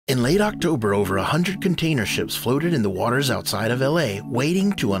In late October, over 100 container ships floated in the waters outside of LA,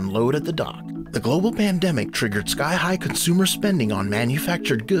 waiting to unload at the dock. The global pandemic triggered sky-high consumer spending on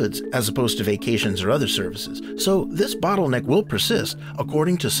manufactured goods as opposed to vacations or other services, so this bottleneck will persist,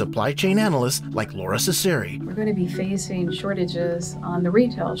 according to supply chain analysts like Laura Cesari. We're going to be facing shortages on the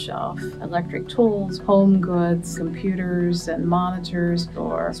retail shelf. Electric tools, home goods, computers and monitors,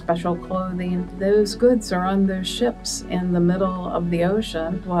 or special clothing. Those goods are on those ships in the middle of the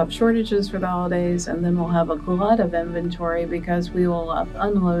ocean. We'll have shortages for the holidays, and then we'll have a glut of inventory because we will have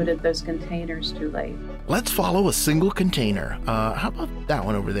unloaded those containers too late. Let's follow a single container. How about that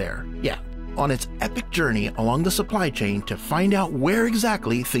one over there? Yeah, on its epic journey along the supply chain to find out where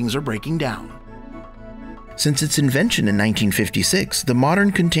exactly things are breaking down. Since its invention in 1956, the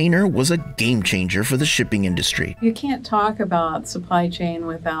modern container was a game changer for the shipping industry. You can't talk about supply chain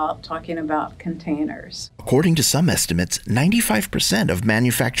without talking about containers. According to some estimates, 95% of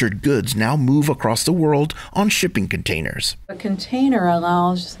manufactured goods now move across the world on shipping containers. A container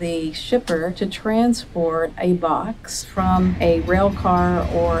allows the shipper to transport a box from a rail car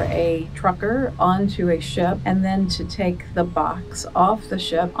or a trucker onto a ship, and then to take the box off the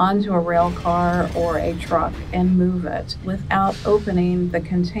ship onto a rail car or a truck and move it without opening the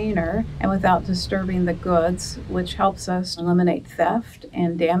container and without disturbing the goods, which helps us eliminate theft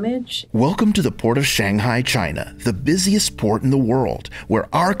and damage. Welcome to the port of Shanghai, China, the busiest port in the world, where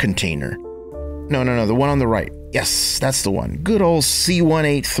our container... No, the one on the right. Yes, that's the one. Good old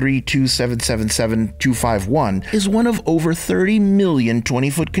C18327777251 is one of over 30 million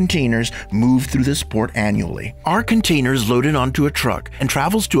 20-foot containers moved through this port annually. Our container is loaded onto a truck and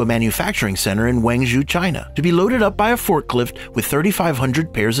travels to a manufacturing center in Guangzhou, China, to be loaded up by a forklift with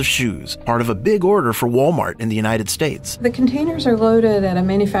 3,500 pairs of shoes, part of a big order for Walmart in the United States. The containers are loaded at a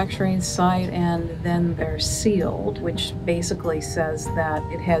manufacturing site and then they're sealed, which basically says that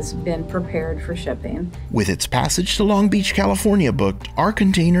it has been prepared for shipping. With its passage to Long Beach, California booked, our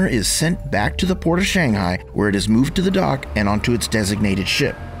container is sent back to the port of Shanghai, where it is moved to the dock and onto its designated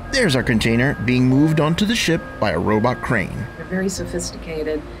ship. There's our container being moved onto the ship by a robot crane. They're very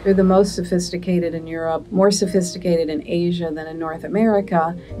sophisticated. They're the most sophisticated in Europe, more sophisticated in Asia than in North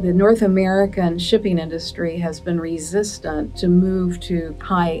America. The North American shipping industry has been resistant to move to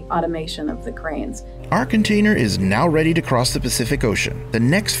high automation of the cranes. Our container is now ready to cross the Pacific Ocean, the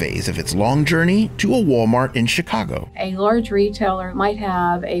next phase of its long journey to a Walmart in Chicago. A large retailer might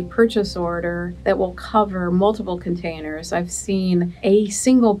have a purchase order that will cover multiple containers. I've seen a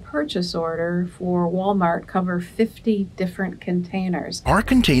single purchase order for Walmart cover 50 different containers. Our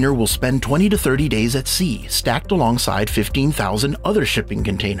container will spend 20 to 30 days at sea, stacked alongside 15,000 other shipping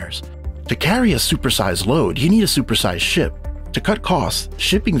containers. To carry a supersized load, you need a supersized ship. To cut costs,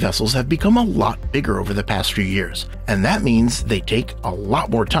 shipping vessels have become a lot bigger over the past few years, and that means they take a lot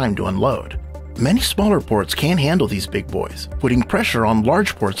more time to unload. Many smaller ports can't handle these big boys, putting pressure on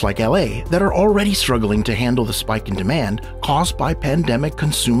large ports like LA that are already struggling to handle the spike in demand caused by pandemic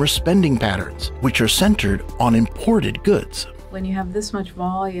consumer spending patterns, which are centered on imported goods. When you have this much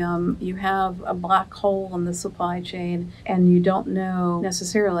volume, you have a black hole in the supply chain and you don't know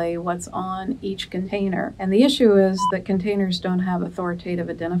necessarily what's on each container. And the issue is that containers don't have authoritative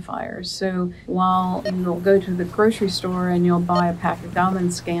identifiers. So while you'll go to the grocery store and you'll buy a pack of gum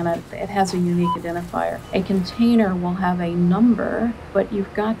and scan it, it has a unique identifier. A container will have a number, but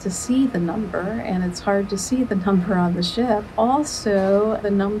you've got to see the number, and it's hard to see the number on the ship. Also,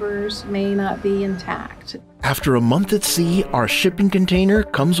 the numbers may not be intact. After a month at sea, our shipping container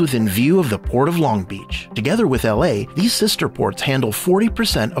comes within view of the Port of Long Beach. Together with LA, these sister ports handle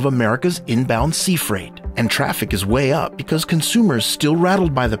 40% of America's inbound sea freight. And traffic is way up because consumers, still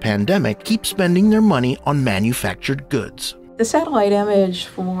rattled by the pandemic, keep spending their money on manufactured goods. The satellite image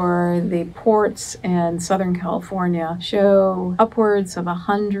for the ports in Southern California show upwards of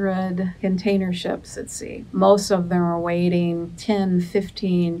 100 container ships at sea. Most of them are waiting 10,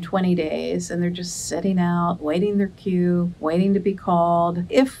 15, 20 days, and they're just sitting out, waiting their queue, waiting to be called.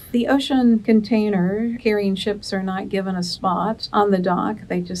 If the ocean container carrying ships are not given a spot on the dock,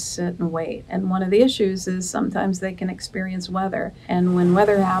 they just sit and wait. And one of the issues is sometimes they can experience weather. And when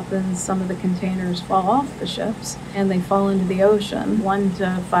weather happens, some of the containers fall off the ships and they fall into the ocean. 1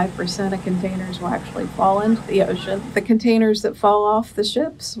 to 5% of containers will actually fall into the ocean. The containers that fall off the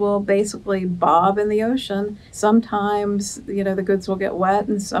ships will basically bob in the ocean. Sometimes, the goods will get wet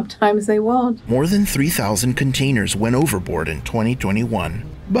and sometimes they won't. More than 3,000 containers went overboard in 2021.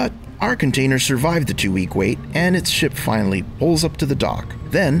 But our container survived the 2-week wait, and its ship finally pulls up to the dock.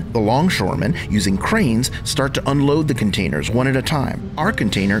 Then, the longshoremen, using cranes, start to unload the containers one at a time. Our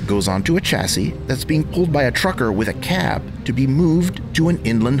container goes onto a chassis that's being pulled by a trucker with a cab to be moved to an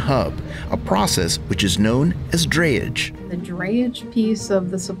inland hub, a process which is known as drayage. The drayage piece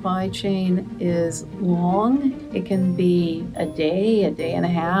of the supply chain is long. It can be a day and a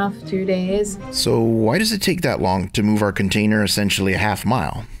half, 2 days. So why does it take that long to move our container essentially a half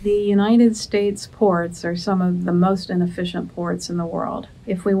mile? The United States ports are some of the most inefficient ports in the world.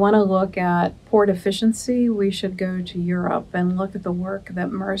 If we want to look at port efficiency, we should go to Europe and look at the work that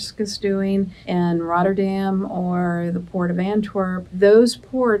Maersk is doing in Rotterdam or the Port of Antwerp. Those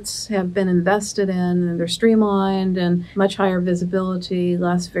ports have been invested in, and they're streamlined and much higher visibility,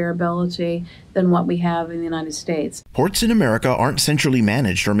 less variability than what we have in the United States. Ports in America aren't centrally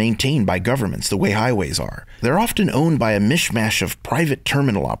managed or maintained by governments the way highways are. They're often owned by a mishmash of private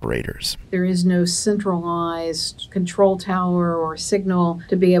terminal operators. There is no centralized control tower or signal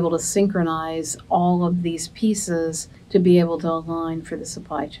to be able to synchronize all of these pieces to be able to align for the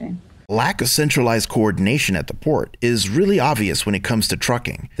supply chain. Lack of centralized coordination at the port is really obvious when it comes to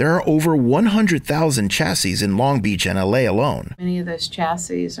trucking. There are over 100,000 chassis in Long Beach and LA alone. Many of those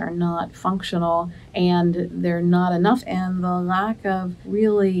chassis are not functional, and they're not enough, and the lack of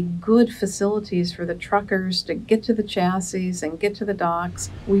really good facilities for the truckers to get to the chassis and get to the docks.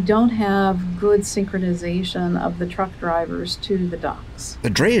 We don't have good synchronization of the truck drivers to the docks. The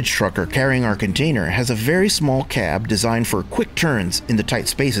drayage trucker carrying our container has a very small cab designed for quick turns in the tight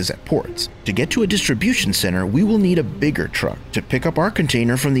spaces at ports. To get to a distribution center, we will need a bigger truck to pick up our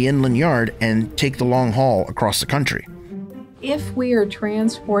container from the inland yard and take the long haul across the country. If we are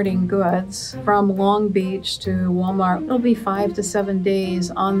transporting goods from Long Beach to Walmart, it'll be 5 to 7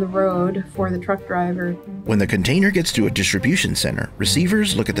 days on the road for the truck driver. When the container gets to a distribution center,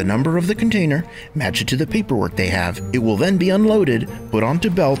 receivers look at the number of the container, match it to the paperwork they have. It will then be unloaded, put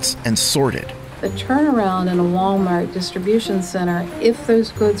onto belts, and sorted. The turnaround in a Walmart distribution center, if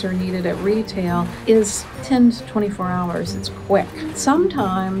those goods are needed at retail, is 10 to 24 hours. It's quick.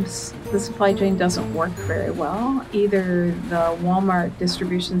 Sometimes the supply chain doesn't work very well. Either the Walmart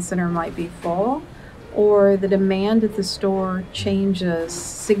distribution center might be full, or the demand at the store changes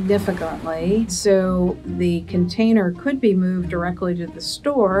significantly. So the container could be moved directly to the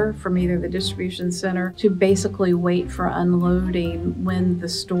store from either the distribution center to basically wait for unloading when the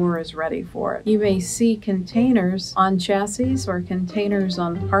store is ready for it. You may see containers on chassis or containers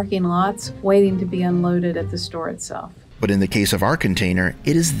on parking lots waiting to be unloaded at the store itself. But in the case of our container,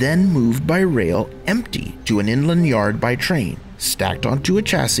 it is then moved by rail empty to an inland yard by train, stacked onto a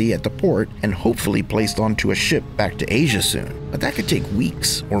chassis at the port, and hopefully placed onto a ship back to Asia soon. But that could take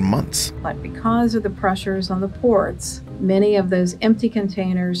weeks or months. But because of the pressures on the ports, many of those empty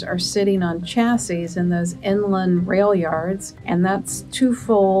containers are sitting on chassis in those inland rail yards, and that's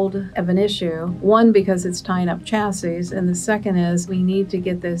twofold of an issue. One, because it's tying up chassis, and the second is we need to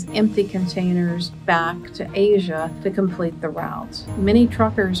get those empty containers back to Asia to complete the route. Many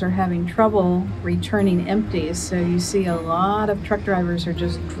truckers are having trouble returning empties, so you see a lot of truck drivers are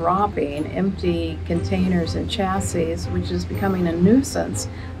just dropping empty containers and chassis, which is becoming a nuisance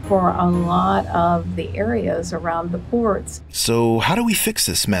for a lot of the areas around the ports. So how do we fix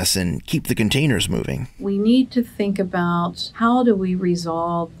this mess and keep the containers moving? We need to think about how do we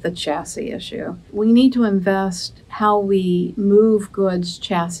resolve the chassis issue. We need to invest how we move goods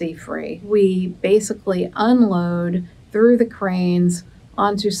chassis free. We basically unload through the cranes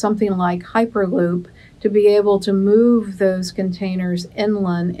onto something like Hyperloop to be able to move those containers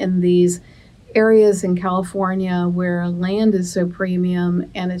inland in these areas in California where land is so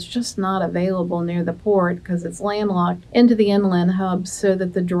premium and it's just not available near the port because it's landlocked, into the inland hubs so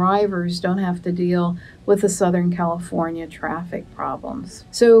that the drivers don't have to deal with the Southern California traffic problems.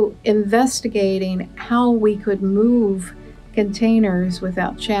 So investigating how we could move containers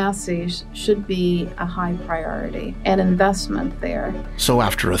without chassis should be a high priority and investment there. So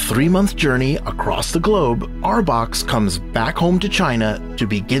after a 3-month journey across the globe, our box comes back home to China to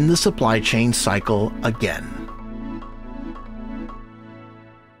begin the supply chain cycle again.